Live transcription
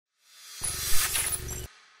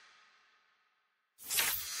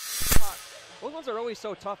ones are always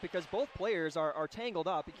so tough because both players are tangled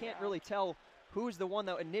up. You can't really tell who's the one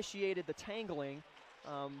that initiated the tangling.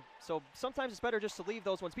 So sometimes it's better just to leave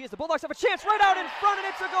those ones be, as the Bulldogs have a chance right out in front, and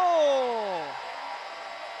it's a goal!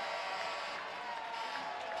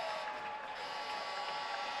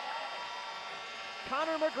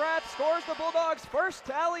 Connor McGrath scores the Bulldogs' first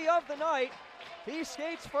tally of the night. He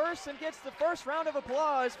skates first and gets the first round of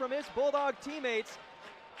applause from his Bulldog teammates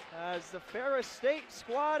as the Ferris State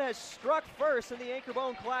squad has struck first in the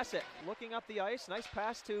Anchorbone Classic. Looking up the ice, nice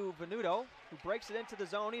pass to Venuto, who breaks it into the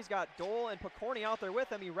zone. He's got Dole and Picorni out there with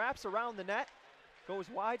him. He wraps around the net, goes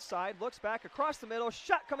wide side, looks back across the middle,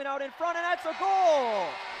 shot coming out in front, and that's a goal!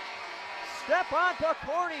 Stepan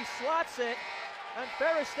Picorni slots it, and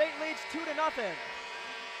Ferris State leads 2-0. Man,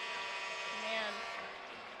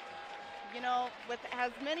 you know, with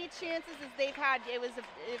as many chances as they've had, it was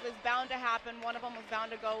bound to happen. One of them was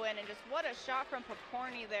bound to go in, and just what a shot from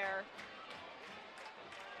Picorni there.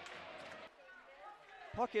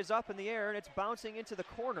 Puck is up in the air, and it's bouncing into the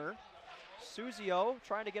corner. Suzio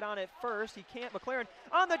trying to get on it first. He can't. McLaren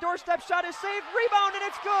on the doorstep, shot is saved, rebound, and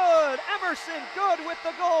it's good! Emerson Good with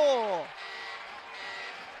the goal.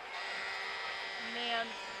 Man,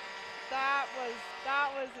 that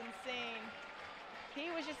was insane. He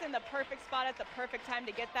was just in the perfect spot at the perfect time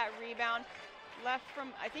to get that rebound. Left from,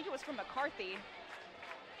 I think it was from McCarthy.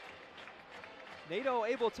 Nadeau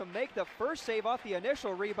able to make the first save off the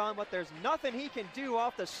initial rebound, but there's nothing he can do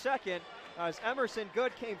off the second as Emerson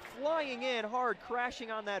Good came flying in hard,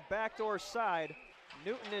 crashing on that backdoor side.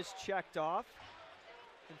 Newton is checked off.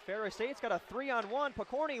 And Ferris State's got a 3-on-1.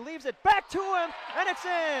 Picorni leaves it back to him, and it's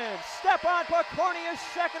in! Stepan Picorni, his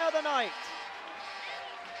second of the night.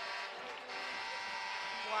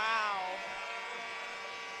 Wow.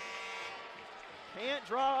 Can't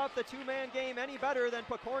draw up the two-man game any better than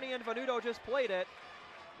Picorni and Venuto just played it.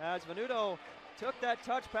 As Venuto took that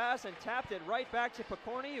touch pass and tapped it right back to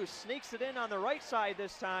Picorni, who sneaks it in on the right side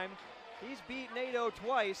this time. He's beat Nadeau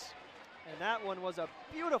twice, and that one was a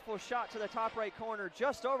beautiful shot to the top right corner,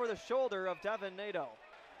 just over the shoulder of Devin Nadeau.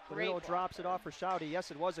 Venuto drops it off for Shouty.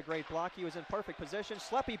 Yes, it was a great block. He was in perfect position.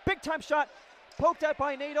 Sleppy, big-time shot, poked at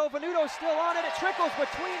by Nadeau. Venuto's still on it. It trickles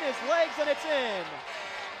between his legs, and it's in.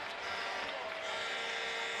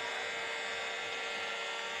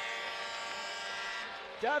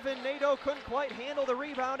 Devin Nadeau couldn't quite handle the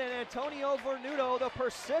rebound, and Antonio Venuto, the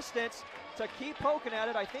persistence to keep poking at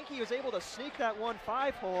it. I think he was able to sneak that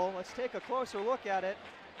 1-5 hole. Let's take a closer look at it.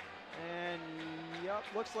 And yep,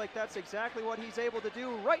 looks like that's exactly what he's able to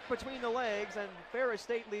do, right between the legs, and Ferris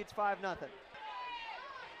State leads 5-0.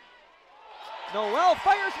 Noel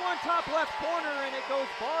fires one top left corner, and it goes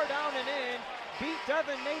bar down and in. Beat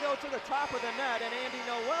Devin Nadeau to the top of the net, and Andy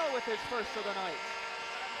Noel with his first of the night.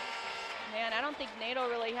 Man, I don't think Nadeau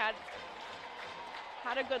really had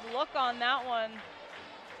a good look on that one.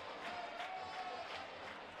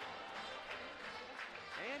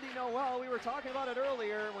 Andy Noel, we were talking about it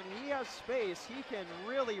earlier, when he has space, he can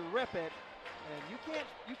really rip it. And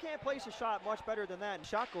you can't place a shot much better than that. And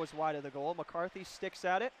shot goes wide of the goal. McCarthy sticks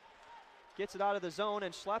at it, gets it out of the zone,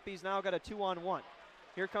 and Schleppy's now got a 2-on-1.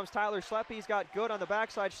 Here comes Tyler Schleppy. He's got Good on the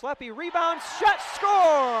backside. Schleppy rebounds, shot,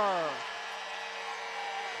 score!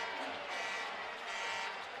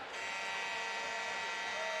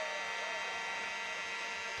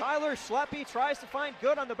 Tyler Schleppy tries to find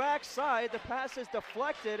Good on the backside. The pass is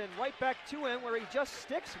deflected and right back to him, where he just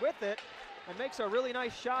sticks with it and makes a really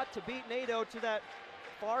nice shot to beat Nadeau to that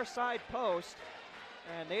far side post.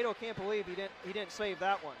 And Nadeau can't believe he didn't save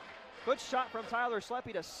that one. Good shot from Tyler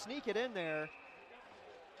Schleppy to sneak it in there.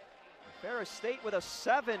 Ferris State with a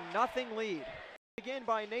 7-0 lead. Again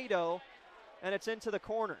by Nadeau, and it's into the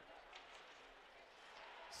corner.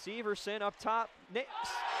 Severson up top.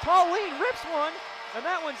 Pauline rips one, and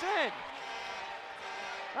that one's in.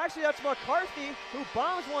 Actually, that's McCarthy who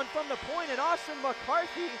bombs one from the point, and Austin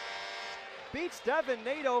McCarthy beats Devin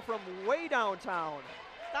Nadeau from way downtown.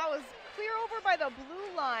 That was clear over by the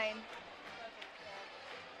blue line.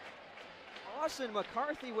 Austin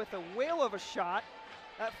McCarthy with a whale of a shot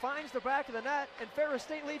that finds the back of the net, and Ferris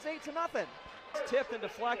State leads 8-0. It's tipped and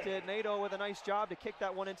deflected. Nadeau with a nice job to kick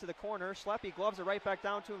that one into the corner. Schleppy gloves it right back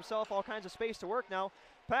down to himself. All kinds of space to work now.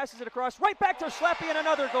 Passes it across right back to Schleppy, and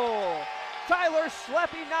another goal. Tyler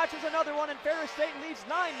Schleppy notches another one, and Ferris State leads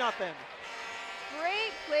 9-0.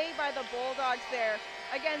 Great play by the Bulldogs there.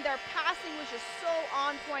 Again, their passing was just so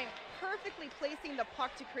on point, perfectly placing the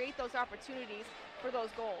puck to create those opportunities for those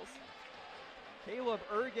goals. Caleb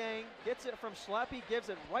Ergang gets it from Schleppy, gives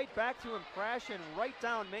it right back to him, crashing right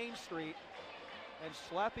down Main Street. And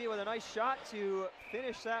Schleppe with a nice shot to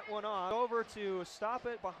finish that one off. Over to stop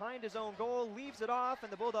it behind his own goal, leaves it off,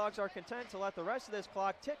 and the Bulldogs are content to let the rest of this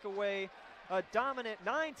clock tick away. A dominant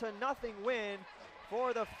 9-0 win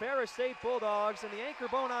for the Ferris State Bulldogs, and the anchor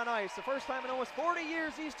bone on ice. The first time in almost 40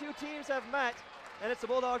 years these two teams have met, and it's the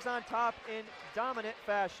Bulldogs on top in dominant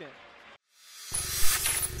fashion.